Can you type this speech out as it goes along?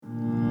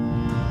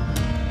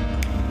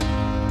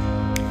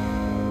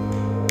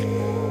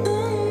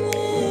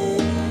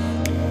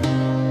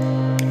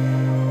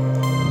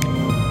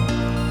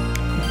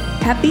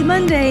Happy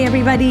Monday,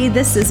 everybody.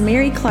 This is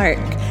Mary Clark.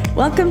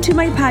 Welcome to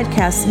my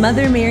podcast,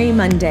 Mother Mary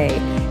Monday.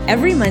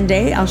 Every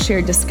Monday, I'll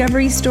share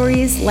discovery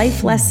stories,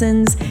 life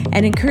lessons,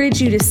 and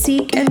encourage you to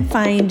seek and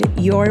find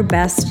your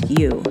best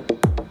you.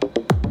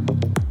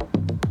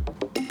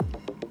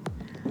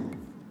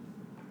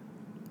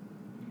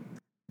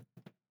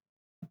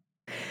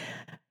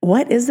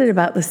 What is it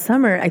about the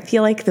summer? I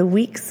feel like the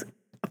weeks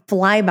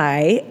fly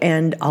by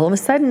and all of a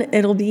sudden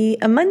it'll be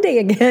a Monday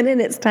again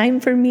and it's time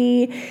for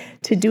me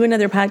to do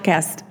another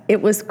podcast. It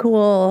was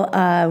cool.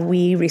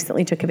 We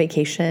recently took a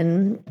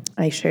vacation.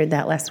 I shared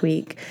that last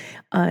week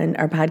on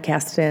our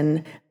podcast.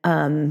 And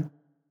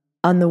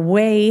on the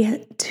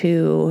way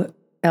to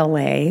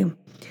LA,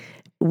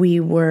 we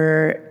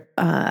were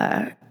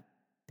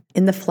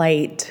in the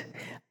flight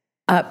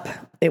up.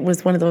 It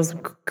was one of those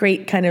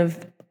great kind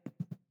of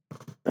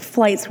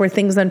flights where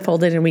things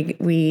unfolded and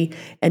we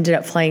ended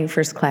up flying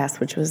first class,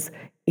 which was,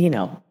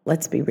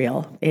 let's be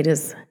real. It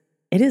is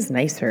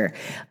nicer.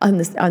 On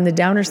the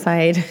downer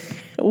side,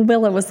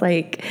 Willa was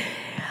like,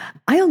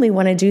 I only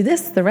want to do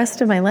this the rest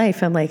of my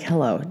life. I'm like,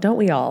 hello, don't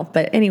we all?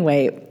 But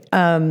anyway,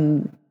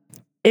 the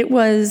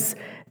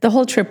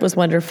whole trip was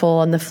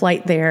wonderful and the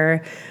flight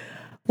there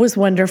was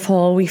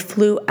wonderful. We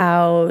flew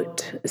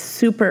out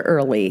super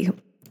early.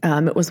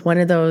 It was one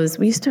of those,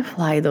 we used to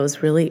fly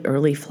those really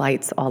early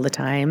flights all the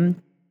time,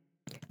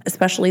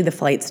 especially the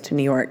flights to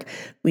New York.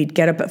 We'd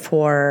get up at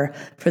 4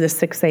 for the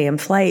 6 a.m.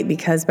 flight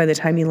because by the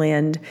time you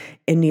land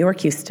in New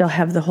York, you still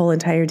have the whole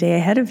entire day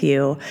ahead of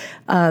you.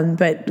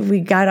 But we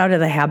got out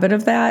of the habit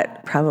of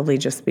that, probably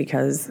just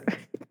because,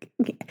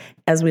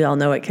 as we all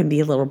know, it can be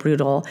a little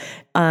brutal.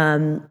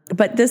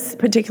 But this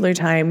particular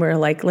time, we're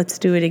like, let's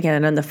do it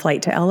again on the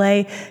flight to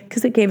LA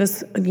because it gave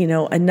us,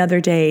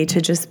 another day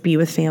to just be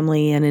with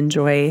family and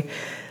enjoy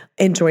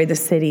the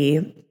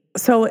city.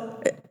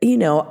 So,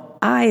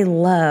 I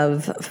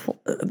love,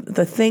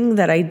 the thing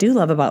that I do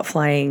love about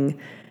flying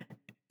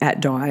at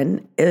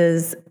dawn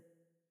is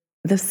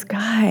the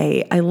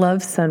sky. I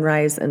love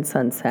sunrise and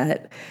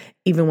sunset,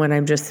 even when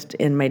I'm just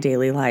in my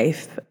daily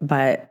life,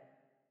 but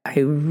I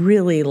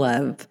really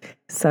love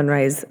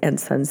sunrise and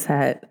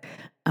sunset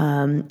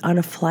on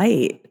a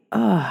flight.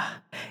 Oh,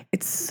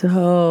 it's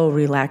so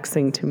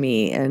relaxing to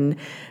me. And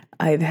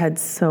I've had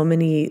so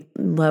many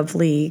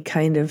lovely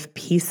kind of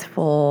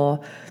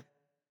peaceful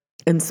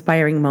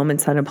inspiring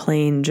moments on a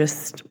plane,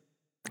 just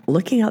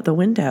looking out the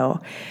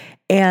window.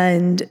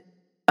 And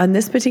on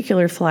this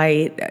particular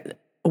flight,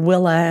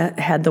 Willa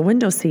had the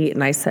window seat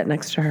and I sat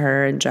next to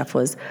her and Jeff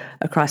was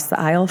across the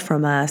aisle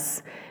from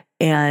us.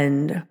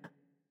 And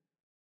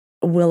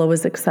Willa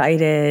was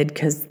excited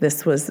because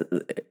this was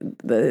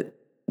the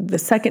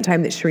second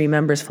time that she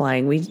remembers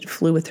flying. We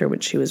flew with her when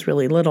she was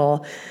really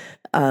little.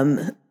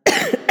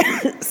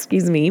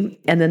 Excuse me.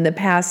 And then the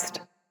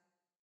past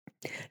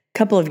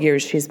couple of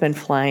years she's been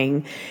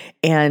flying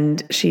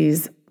and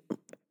she's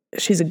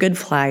a good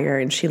flyer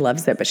and she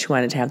loves it, but she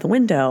wanted to have the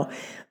window.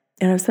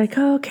 And I was like,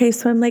 oh, okay.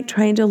 So I'm like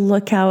trying to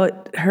look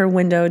out her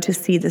window to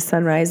see the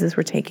sunrise as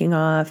we're taking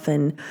off.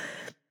 And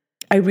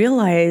I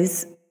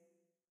realize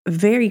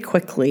very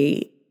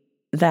quickly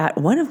that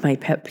one of my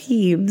pet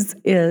peeves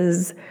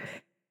is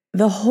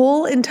the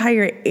whole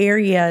entire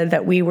area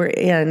that we were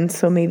in.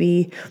 So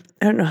maybe,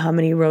 I don't know how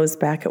many rows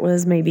back it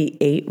was, maybe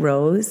 8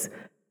 rows.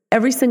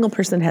 Every single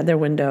person had their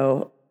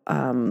window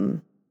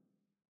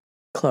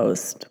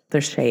closed, their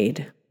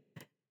shade.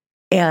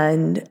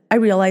 And I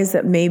realized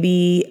that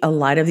maybe a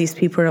lot of these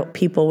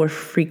people were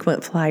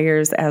frequent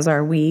flyers, as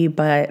are we,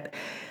 but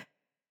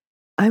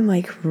I'm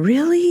like,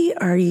 really?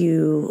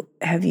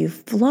 Have you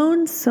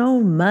flown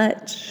so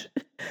much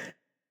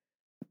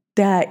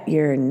that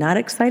you're not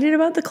excited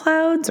about the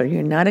clouds or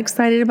you're not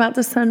excited about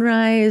the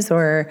sunrise?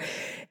 And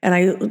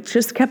I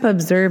just kept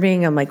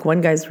observing. I'm like,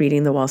 one guy's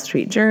reading the Wall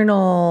Street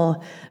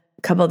Journal.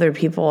 A couple other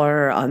people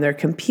are on their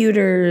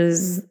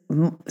computers,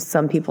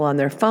 some people on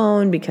their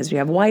phone because you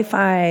have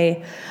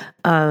Wi-Fi.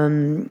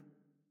 A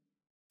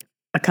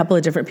couple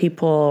of different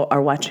people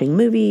are watching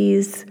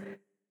movies.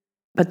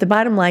 But the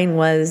bottom line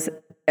was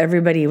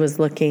everybody was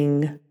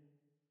looking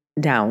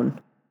down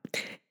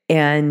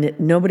and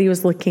nobody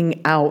was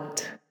looking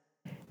out.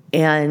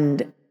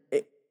 And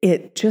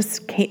it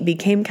just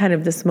became kind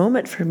of this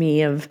moment for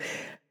me of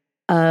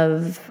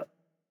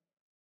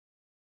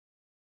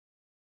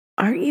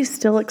aren't you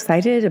still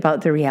excited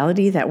about the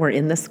reality that we're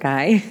in the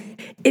sky?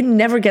 It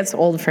never gets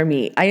old for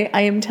me.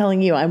 I am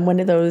telling you, I'm one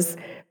of those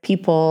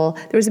people.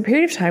 There was a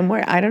period of time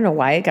where I don't know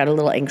why I got a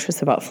little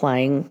anxious about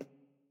flying.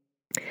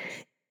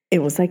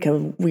 It was like a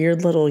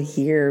weird little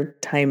year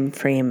time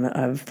frame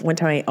of one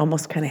time I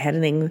almost kind of had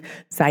an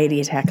anxiety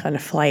attack on a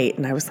flight.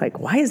 And I was like,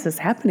 why is this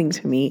happening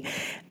to me?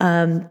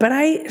 But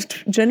I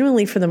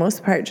genuinely, for the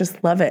most part,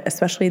 just love it,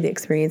 especially the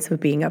experience of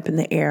being up in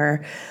the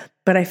air.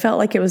 But I felt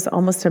like it was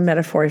almost a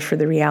metaphor for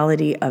the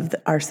reality of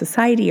our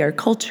society, our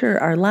culture,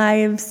 our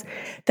lives,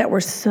 that we're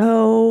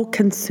so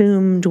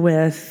consumed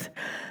with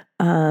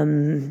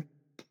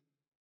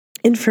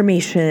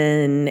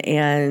information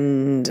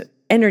and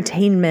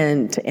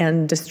entertainment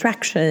and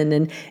distraction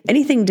and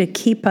anything to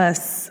keep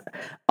us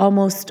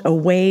almost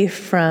away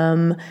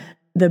from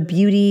the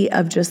beauty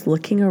of just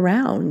looking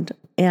around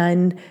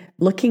and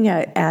looking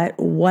at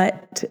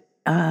what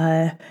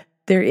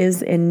there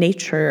is in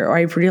nature. Or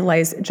I've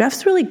realized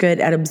Jeff's really good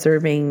at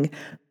observing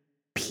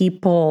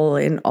people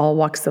in all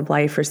walks of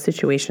life or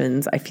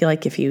situations. I feel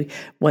like if he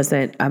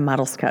wasn't a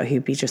model scout,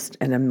 he'd be just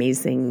an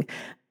amazing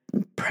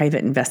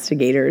private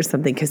investigator or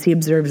something, because he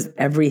observes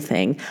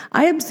everything.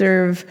 I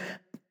observe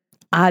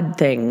odd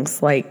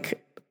things,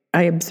 like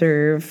I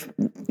observe,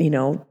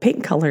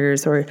 paint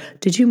colors, or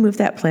did you move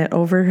that plant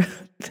over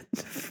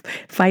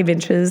 5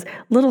 inches?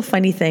 Little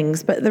funny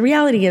things. But the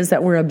reality is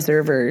that we're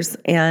observers.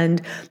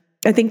 And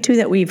I think too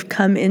that we've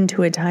come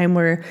into a time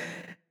where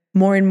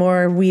more and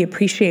more we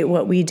appreciate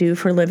what we do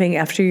for a living.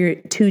 After you're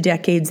 2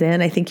 decades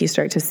in, I think you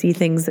start to see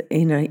things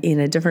in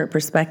a different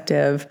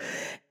perspective.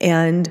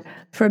 And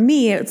for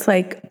me, it's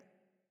like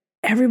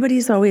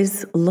everybody's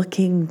always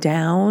looking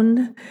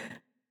down,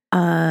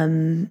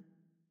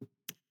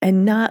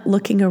 and not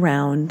looking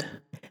around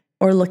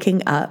or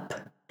looking up.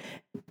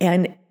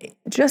 And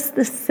just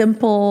the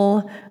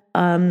simple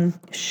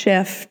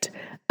shift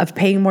of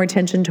paying more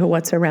attention to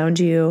what's around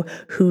you,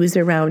 who's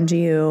around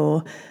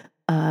you,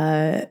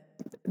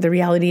 the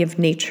reality of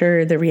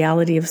nature, the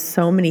reality of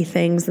so many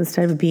things,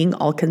 instead of being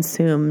all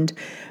consumed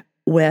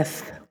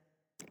with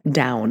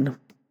down.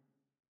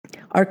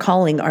 Our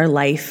calling, our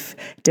life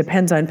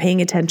depends on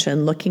paying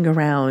attention, looking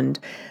around,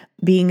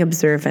 being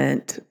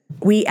observant.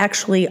 We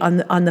actually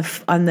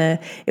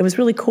it was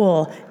really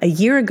cool. A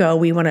year ago,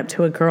 we went up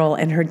to a girl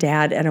and her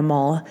dad at a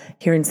mall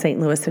here in St.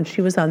 Louis, and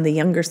she was on the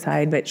younger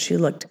side, but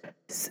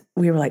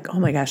we were like, oh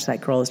my gosh, that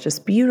girl is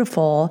just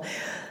beautiful.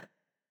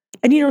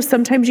 And,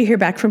 sometimes you hear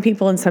back from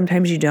people and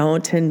sometimes you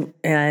don't.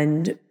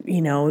 And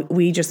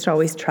we just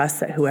always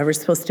trust that whoever's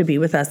supposed to be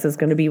with us is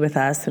going to be with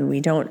us. And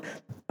we don't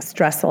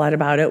stress a lot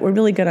about it. We're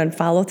really good on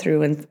follow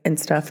through and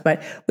stuff,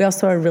 but we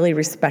also are really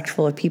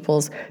respectful of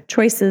people's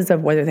choices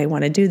of whether they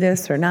want to do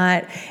this or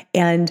not.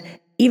 And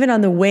even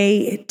on the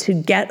way to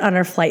get on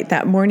our flight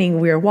that morning,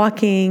 we were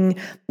walking,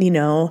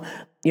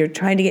 you're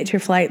trying to get to your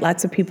flight.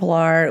 Lots of people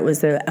are. It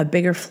was a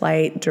bigger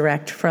flight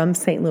direct from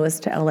St. Louis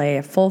to LA,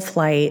 a full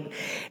flight.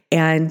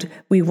 And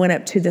we went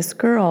up to this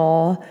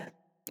girl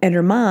and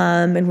her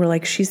mom, and we're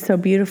like, she's so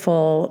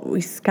beautiful.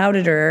 We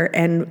scouted her,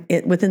 and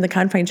within the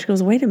confines, she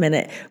goes, wait a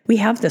minute, we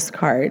have this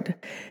card.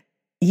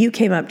 You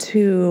came up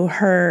to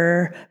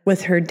her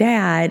with her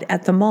dad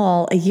at the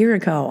mall a year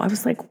ago. I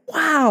was like,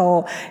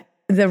 wow.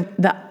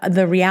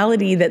 The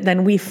reality that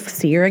then we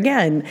see her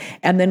again,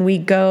 and then we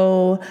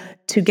go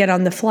to get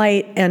on the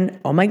flight, and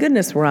oh my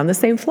goodness, we're on the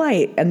same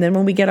flight. And then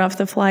when we get off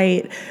the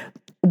flight,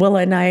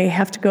 Willa and I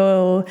have to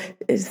go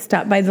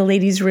stop by the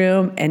ladies'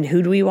 room, and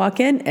who do we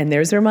walk in? And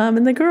there's her mom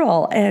and the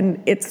girl.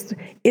 And it's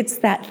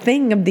that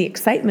thing of the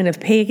excitement of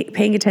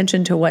paying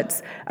attention to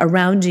what's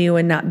around you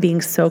and not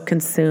being so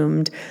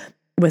consumed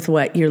with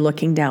what you're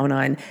looking down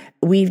on.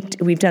 We've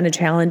done a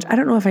challenge. I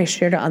don't know if I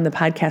shared it on the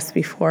podcast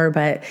before,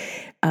 but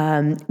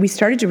we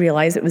started to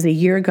realize it was a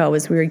year ago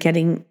as we were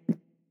getting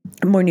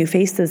more new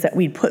faces that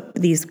we'd put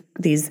these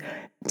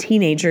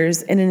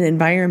teenagers in an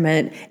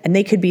environment, and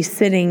they could be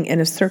sitting in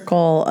a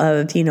circle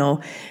of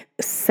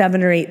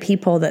 7 or 8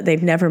 people that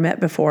they've never met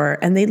before,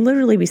 and they'd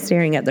literally be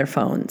staring at their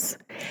phones.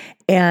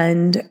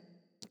 And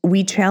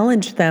we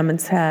challenged them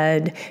and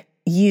said,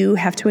 you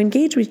have to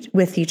engage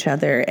with each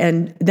other.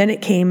 And then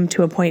it came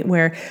to a point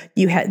where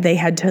they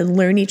had to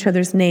learn each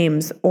other's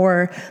names,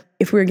 or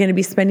if we were going to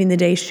be spending the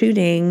day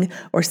shooting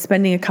or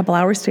spending a couple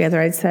hours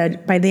together, I'd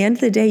said, by the end of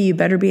the day, you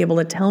better be able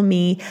to tell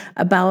me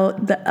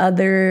about the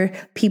other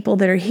people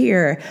that are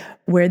here.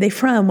 Where are they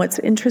from? What's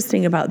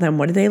interesting about them?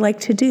 What do they like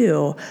to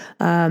do?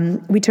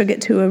 We took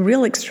it to a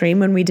real extreme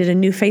when we did a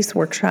new face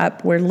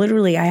workshop where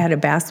literally I had a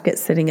basket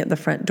sitting at the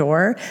front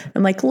door.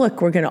 I'm like,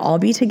 look, we're going to all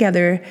be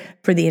together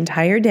for the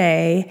entire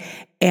day.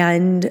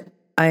 And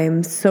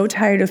I'm so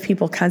tired of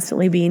people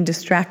constantly being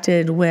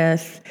distracted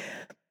with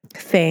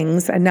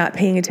things and not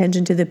paying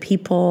attention to the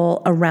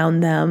people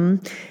around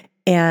them.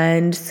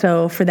 And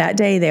so for that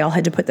day, they all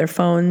had to put their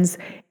phones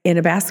in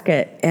a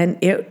basket, and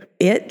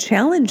it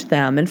challenged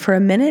them. And for a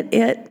minute,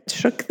 it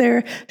shook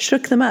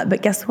them up.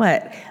 But guess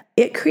what?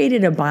 It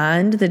created a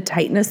bond. The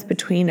tightness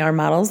between our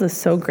models is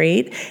so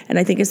great. And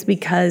I think it's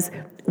because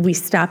we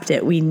stopped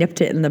it. We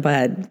nipped it in the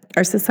bud.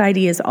 Our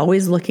society is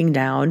always looking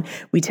down.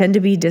 We tend to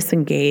be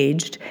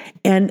disengaged.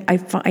 And I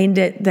find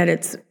that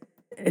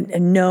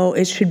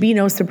it should be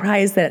no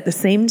surprise that at the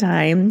same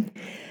time,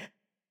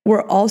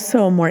 we're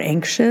also more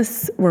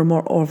anxious. We're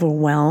more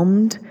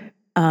overwhelmed.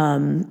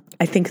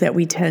 I think that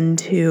we tend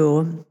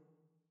to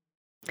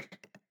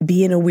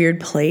be in a weird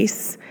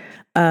place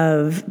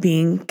of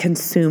being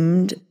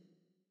consumed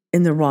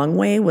in the wrong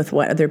way with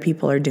what other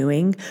people are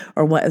doing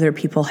or what other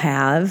people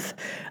have.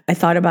 I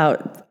thought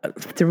about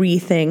 3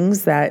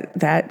 things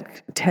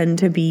that tend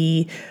to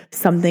be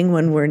something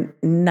when we're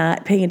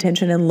not paying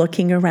attention and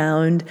looking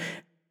around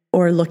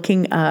or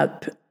looking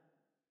up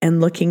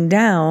and looking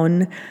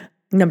down.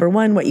 number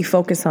one, what you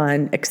focus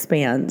on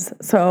expands.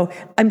 So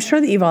I'm sure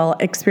that you've all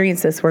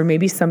experienced this where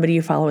maybe somebody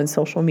you follow in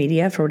social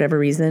media for whatever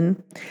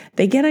reason,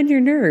 they get on your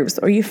nerves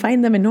or you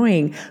find them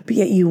annoying, but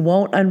yet you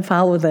won't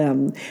unfollow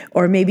them.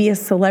 Or maybe a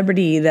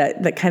celebrity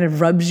that kind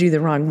of rubs you the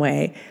wrong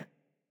way.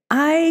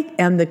 I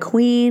am the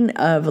queen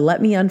of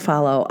let me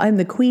unfollow. I'm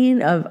the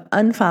queen of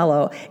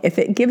unfollow. If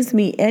it gives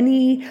me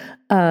any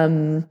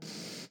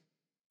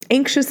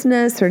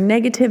anxiousness or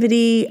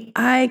negativity,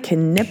 I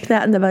can nip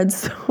that in the bud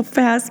so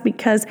fast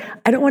because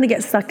I don't want to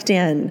get sucked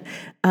in.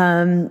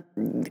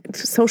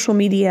 Social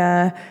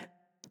media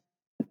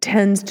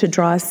tends to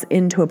draw us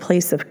into a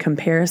place of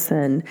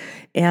comparison,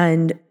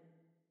 and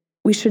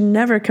we should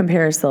never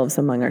compare ourselves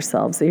among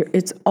ourselves.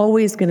 It's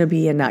always going to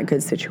be a not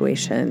good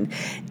situation.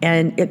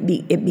 And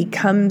it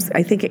becomes,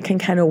 I think it can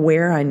kind of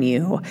wear on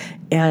you.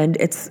 And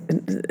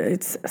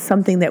it's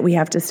something that we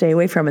have to stay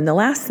away from. And the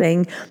last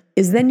thing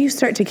is then you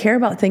start to care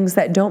about things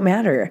that don't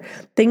matter.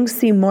 Things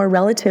seem more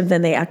relative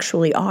than they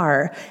actually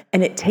are.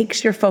 And it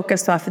takes your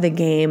focus off of the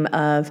game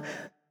of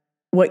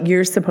what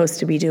you're supposed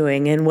to be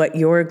doing and what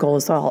your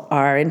goals all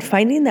are, and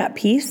finding that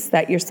peace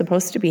that you're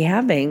supposed to be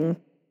having.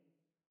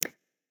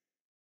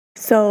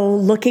 So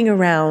looking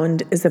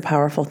around is a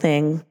powerful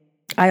thing.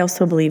 I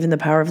also believe in the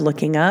power of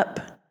looking up,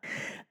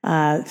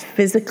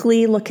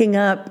 physically looking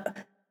up.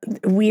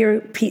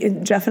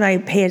 Jeff and I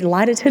pay a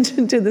lot of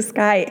attention to the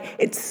sky.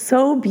 It's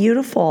so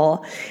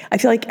beautiful. I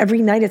feel like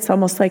every night it's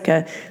almost like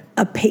a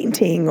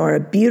painting or a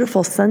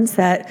beautiful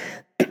sunset,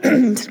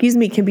 excuse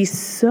me, can be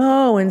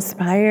so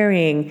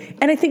inspiring.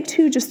 And I think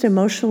too, just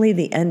emotionally,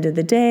 the end of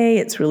the day,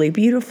 it's really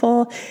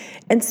beautiful.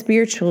 And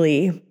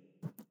spiritually,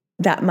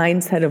 that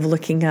mindset of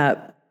looking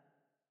up.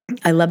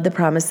 I love the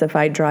promise, if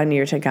I draw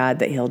near to God,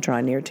 that He'll draw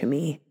near to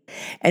me.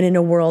 And in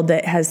a world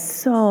that has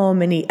so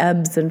many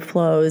ebbs and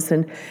flows,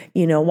 and,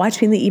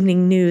 watching the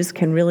evening news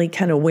can really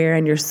kind of wear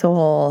on your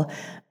soul.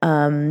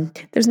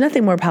 There's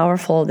nothing more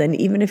powerful than,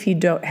 even if you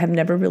have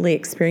never really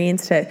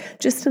experienced it,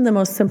 just in the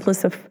most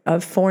simplest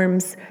of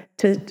forms,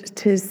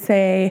 to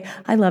say,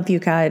 I love you,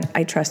 God,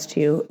 I trust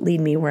you,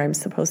 lead me where I'm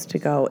supposed to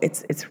go.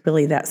 It's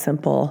really that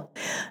simple.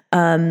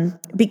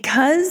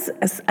 Because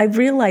I've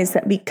realized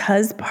that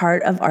because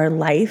part of our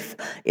life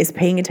is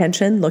paying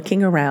attention,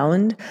 looking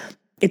around,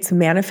 it's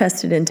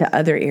manifested into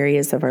other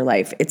areas of our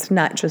life. It's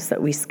not just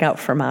that we scout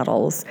for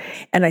models.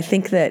 And I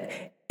think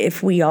that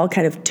if we all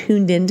kind of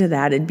tuned into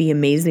that, it'd be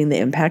amazing the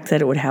impact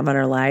that it would have on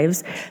our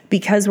lives.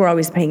 Because we're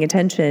always paying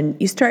attention,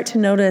 you start to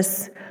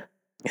notice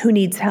who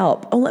needs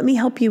help. Oh, let me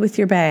help you with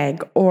your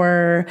bag.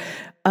 Or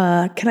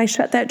can I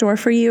shut that door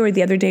for you? Or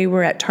the other day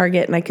we're at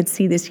Target and I could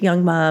see this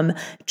young mom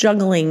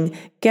juggling,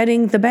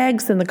 getting the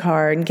bags in the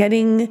car and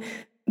getting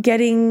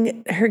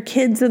her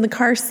kids in the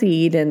car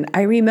seat. And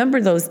I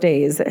remember those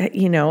days,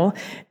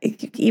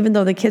 even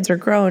though the kids are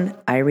grown,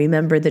 I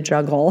remember the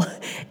juggle.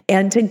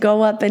 And to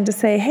go up and to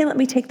say, hey, let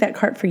me take that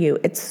cart for you.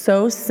 It's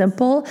so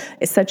simple.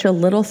 It's such a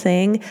little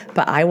thing,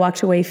 but I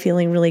walked away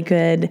feeling really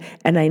good.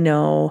 And I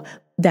know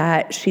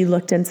that she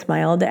looked and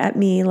smiled at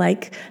me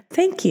like,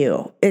 thank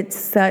you. It's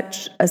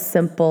such a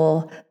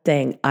simple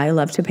thing. I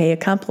love to pay a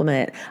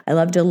compliment. I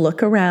love to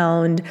look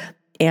around.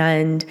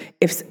 And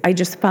if I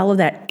just follow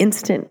that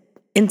instant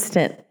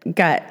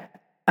gut,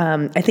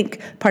 I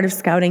think part of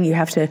scouting, you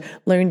have to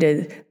learn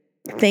to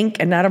think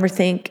and not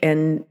overthink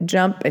and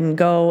jump and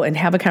go and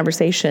have a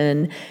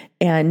conversation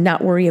and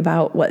not worry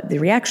about what the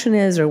reaction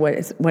is or what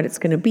it's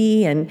going to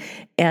be.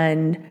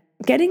 And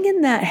getting in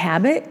that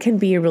habit can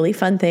be a really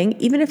fun thing.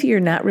 Even if you're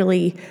not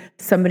really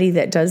somebody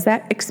that does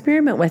that,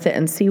 experiment with it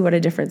and see what a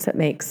difference it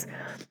makes.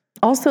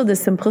 Also, the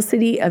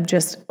simplicity of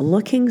just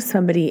looking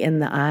somebody in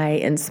the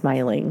eye and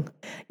smiling.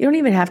 You don't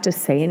even have to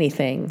say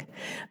anything.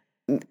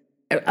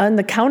 On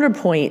the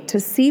counterpoint, to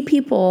see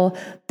people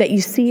that you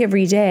see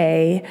every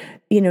day,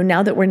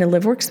 now that we're in a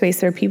live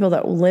workspace, there are people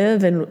that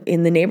live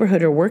in the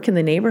neighborhood or work in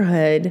the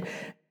neighborhood.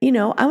 I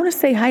want to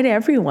say hi to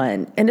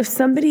everyone. And if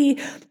somebody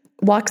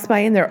walks by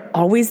and they're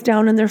always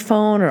down on their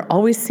phone or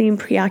always seem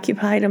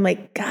preoccupied, I'm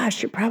like,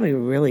 gosh, you're probably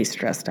really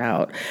stressed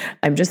out.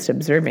 I'm just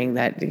observing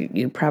that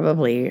you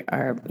probably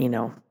are,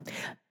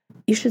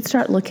 you should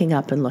start looking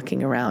up and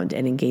looking around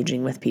and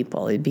engaging with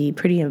people. It'd be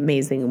pretty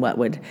amazing what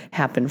would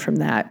happen from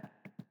that.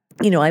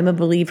 I'm a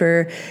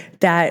believer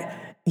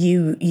that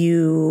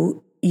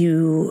you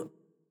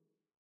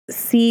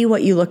see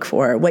what you look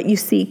for. What you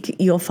seek,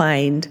 you'll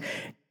find.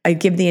 I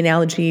give the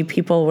analogy,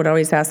 people would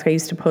always ask, I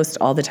used to post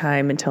all the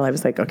time until I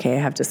was like, okay, I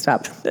have to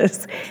stop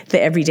this.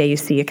 The every day you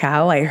see a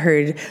cow. I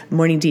heard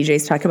morning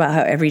DJs talk about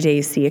how every day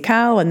you see a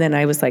cow. And then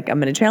I was like,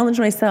 I'm going to challenge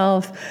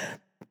myself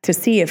to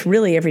see if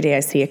really every day I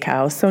see a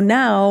cow. So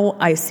now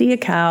I see a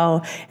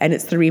cow, and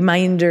it's the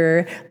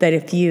reminder that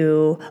if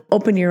you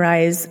open your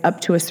eyes up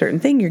to a certain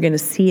thing, you're going to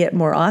see it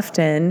more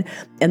often.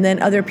 And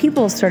then other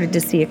people started to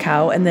see a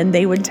cow, and then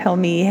they would tell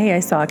me, hey, I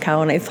saw a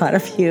cow and I thought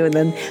of you. And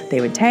then they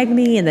would tag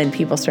me, and then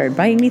people started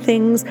buying me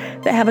things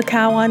that have a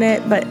cow on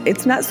it. But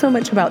it's not so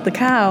much about the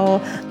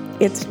cow.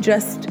 It's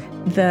just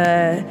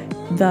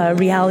the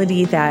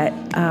reality that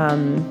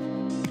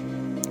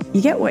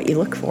you get what you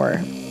look for.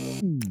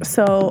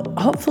 So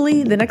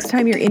hopefully the next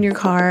time you're in your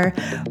car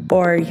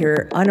or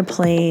you're on a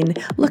plane,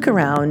 look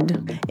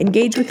around,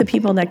 engage with the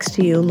people next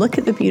to you, look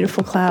at the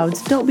beautiful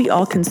clouds. Don't be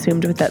all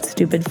consumed with that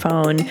stupid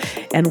phone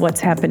and what's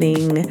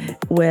happening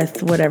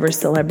with whatever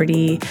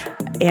celebrity,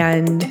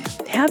 and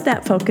have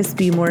that focus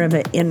be more of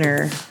an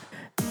inner.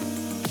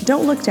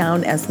 Don't look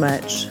down as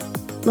much.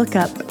 Look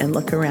up and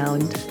look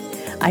around.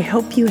 I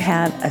hope you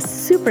have a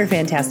super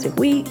fantastic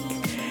week.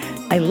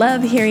 I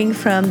love hearing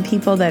from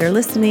people that are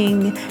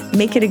listening.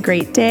 Make it a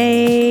great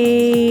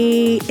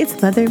day. It's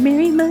Mother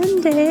Mary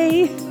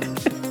Monday.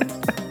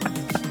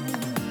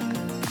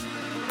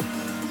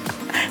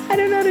 I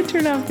don't know how to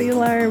turn off the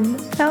alarm.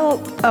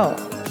 Help. Oh,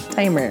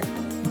 timer.